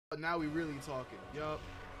Now we really talking. Yup.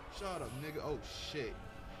 Shut up, nigga. Oh, shit.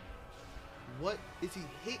 What is he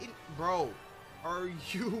hitting? Bro, are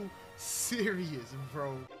you serious,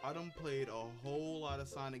 bro? I done played a whole lot of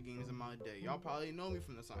Sonic games in my day. Y'all probably know me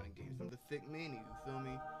from the Sonic games, from the thick mania, you feel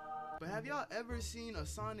me? But have y'all ever seen a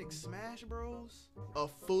Sonic Smash Bros? A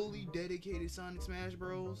fully dedicated Sonic Smash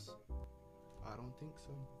Bros? I don't think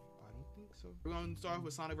so. I don't think so. We're gonna start off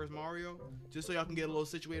with Sonic vs. Mario, just so y'all can get a little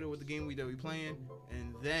situated with the game that we playing,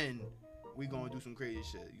 and then we gonna do some crazy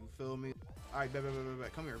shit. You feel me? All right, bet.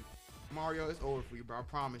 Come here, Mario. It's over for you, bro. I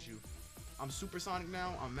promise you. I'm Super Sonic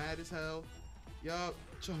now. I'm mad as hell. Yup,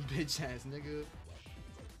 your bitch ass nigga.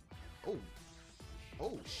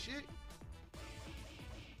 Oh shit.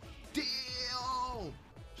 Damn.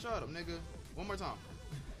 Shut up, nigga. One more time.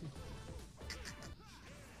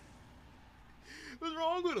 What's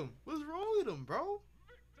wrong with him? What's wrong with him, bro?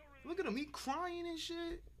 Look at him. He crying and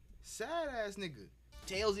shit. Sad ass nigga.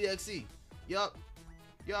 Tails EXE. Yup.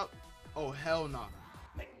 Oh, hell nah.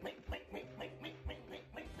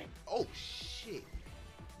 Oh, shit.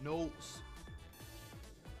 No.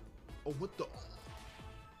 Oh, what the?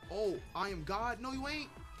 Oh, I am God. No, you ain't.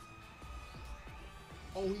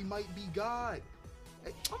 Oh, he might be God.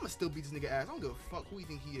 Hey, I'ma still beat this nigga ass. I don't give a fuck who you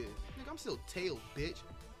think he is. Nigga, I'm still Tails, bitch.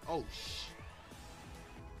 Oh, shit.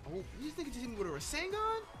 Oh, this nigga just hit me with a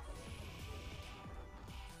Rasengan?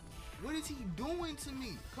 What is he doing to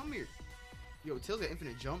me? Come here. Yo, Tails got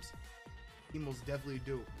infinite jumps. He most definitely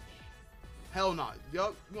do. Hell nah.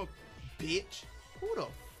 Yup, you bitch. Who the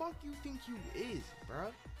fuck you think you is,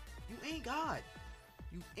 bruh? You ain't God.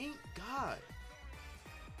 You ain't God.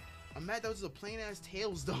 I'm mad that was just a plain ass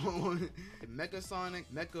Tails though. Mecha Sonic,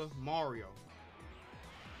 Mecha Mario.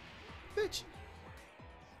 Bitch.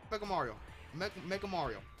 Mecha Mario. Mecha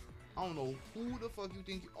Mario. I don't know who the fuck you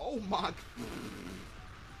think you. Oh my.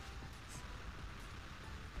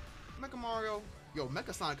 Mecha Mario. Yo,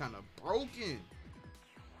 Mecha Sonic kind of broken.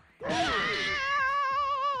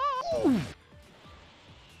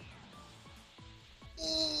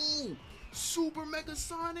 Ooh, Super Mega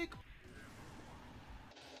Sonic.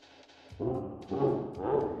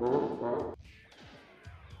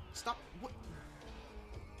 Stop. What?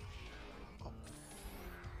 Oh.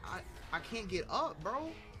 I can't get up,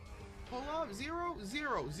 bro. Pull up. 0,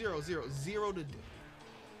 0, 0, 0, 0 to.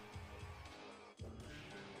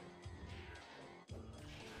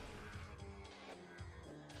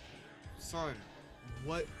 Son,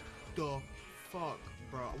 what the fuck,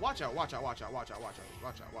 bro? Watch out.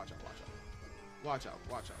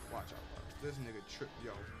 This nigga trip,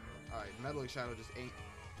 yo. Alright, Metal Shadow just ain't.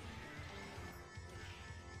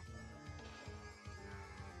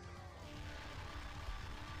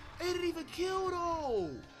 It didn't even kill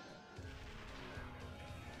though.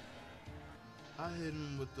 I hit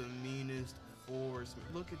him with the meanest force.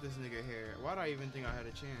 Look at this nigga hair. Why do I even think I had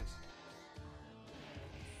a chance?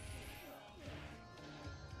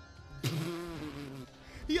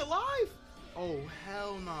 He alive? Oh,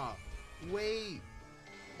 hell nah. Wait.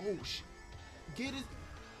 Oh, shit. Get his.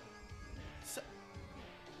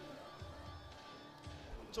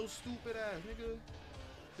 So stupid ass, nigga.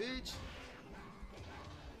 Bitch.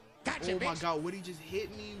 Gotcha, oh my bitch. god, what he just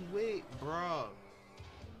hit me with, bruh.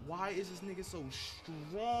 Why is this nigga so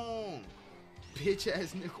strong? Bitch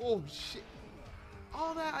ass nigga. Oh, shit.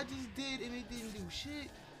 All that I just did and it didn't do shit.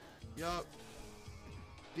 Yup.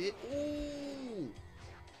 Bit. Ooh.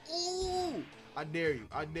 Ooh! I dare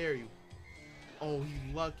you. Oh,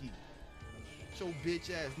 he lucky. Show bitch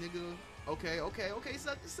ass nigga. Okay.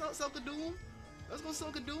 Suck a doom. Let's go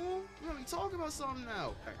suck a doom. We're gonna be talking about something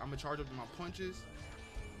now. Right, I'm gonna charge up to my punches.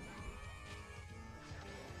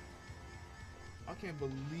 I can't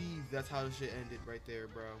believe that's how the shit ended right there,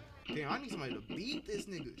 bro. Damn, I need somebody to beat this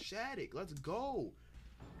nigga. Shattuck, let's go.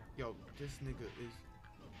 Yo, this nigga is.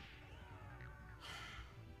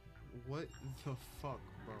 What the fuck,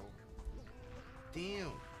 bro?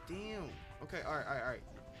 Damn. Okay, alright.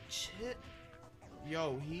 Shit.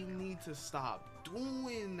 Yo, he needs to stop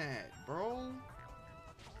doing that, bro.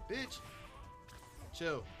 Bitch.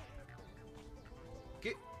 Chill.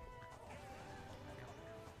 Get.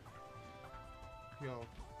 Yo,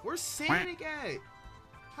 where's Sonic at?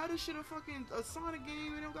 How this shit a fucking Sonic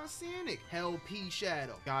game and don't got Sonic? Hell P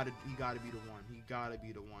Shadow. He gotta be the one. He gotta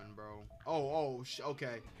be the one, bro.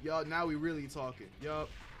 Okay. Yo, now we really talking. Yup.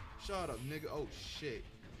 Shut up, nigga. Oh shit.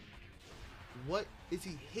 What is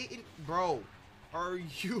he hitting? Bro, are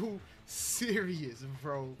you serious,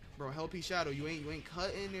 bro? Bro, Hell P Shadow, you ain't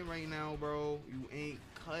cutting it right now, bro. You ain't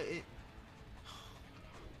cutting.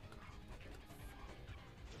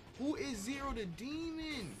 Who is Zero the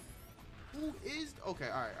Demon? Who is? Okay,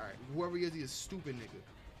 all right. Whoever he is a stupid nigga.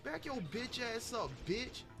 Back your bitch ass up,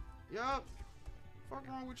 bitch. Yup. Fuck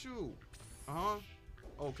wrong with you? Uh-huh.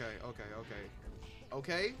 Okay.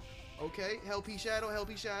 Help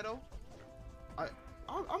Shadow.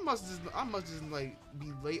 I must just like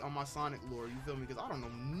be late on my Sonic lore. You feel me? Because I don't know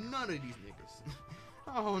none of these niggas.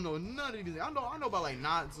 I don't know none of these. I know about like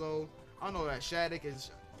Natzo. I know that Shattuck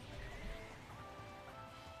is.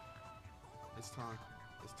 It's time.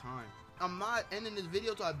 It's time. I'm not ending this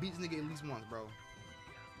video till I beat this nigga at least once, bro.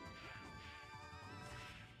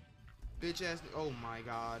 Bitch ass. Oh my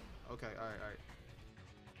god. Okay. All right.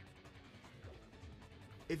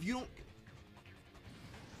 If you don't.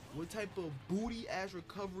 What type of booty ass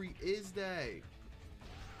recovery is that?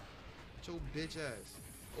 Your bitch ass.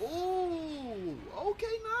 Oh, okay,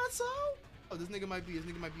 Natzo. Oh, this nigga might be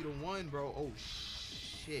the one, bro. Oh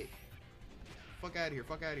shit. Fuck out of here.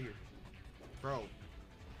 Bro.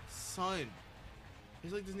 Son.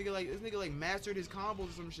 It's like this nigga like mastered his combos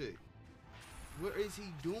or some shit. What is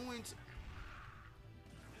he doing?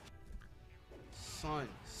 Son.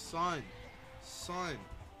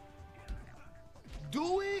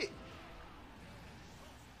 Do it!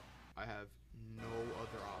 I have no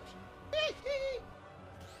other option.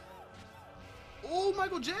 Oh,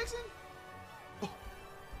 Michael Jackson? Oh.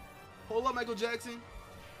 Hold up, Michael Jackson.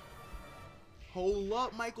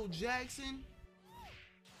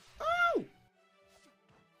 Oh!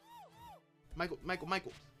 Michael.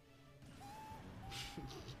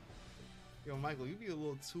 Yo, Michael, you be a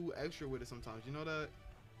little too extra with it sometimes. You know that?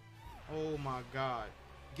 Oh my god.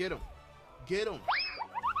 Get him.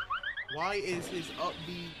 Why is his up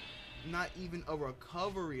B not even a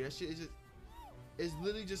recovery? That shit is just, it's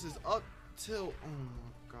literally just his up tilt. Oh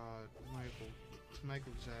my god,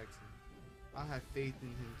 Michael Jackson. I have faith in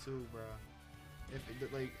him too, bro.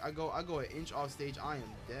 If like I go an inch off stage, I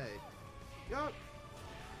am dead. Yup.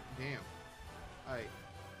 Damn. Alright.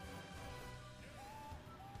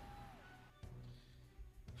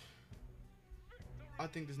 I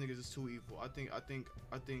think this nigga's just too evil. I think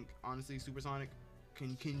honestly, Supersonic,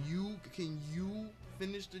 can you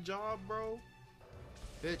finish the job, bro?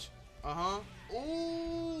 Bitch.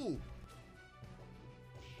 Ooh.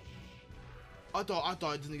 I thought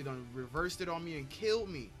this nigga done reversed it on me and killed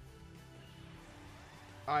me.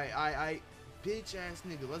 Alright. Bitch ass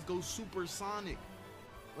nigga. Let's go Supersonic.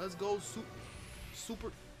 Let's go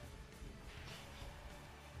super.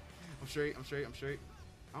 I'm straight.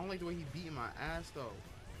 I don't like the way he beating my ass though.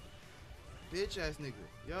 Bitch ass nigga.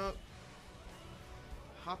 Yup.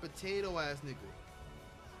 Hot potato ass nigga.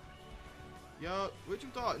 Yup. What you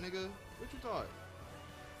thought, nigga? What you thought?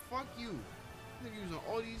 Fuck you. Nigga using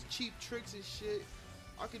all these cheap tricks and shit.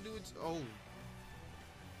 I can do it. Oh.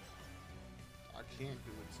 I can't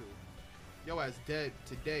do it too. Yo ass dead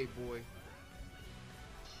today, boy.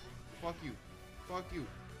 Fuck you.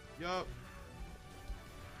 Yup.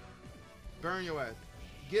 Burn your ass.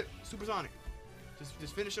 Get Supersonic.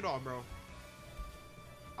 Just finish it off, bro.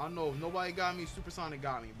 I don't know if nobody got me. Supersonic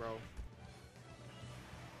got me, bro.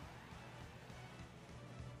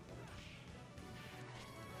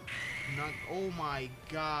 Oh my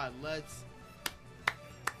god. Let's.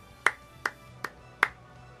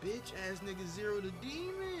 Bitch ass nigga Zero the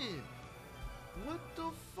Demon. What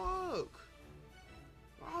the fuck?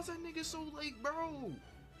 Why's that nigga so late, bro?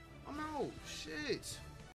 I'm out. Shit.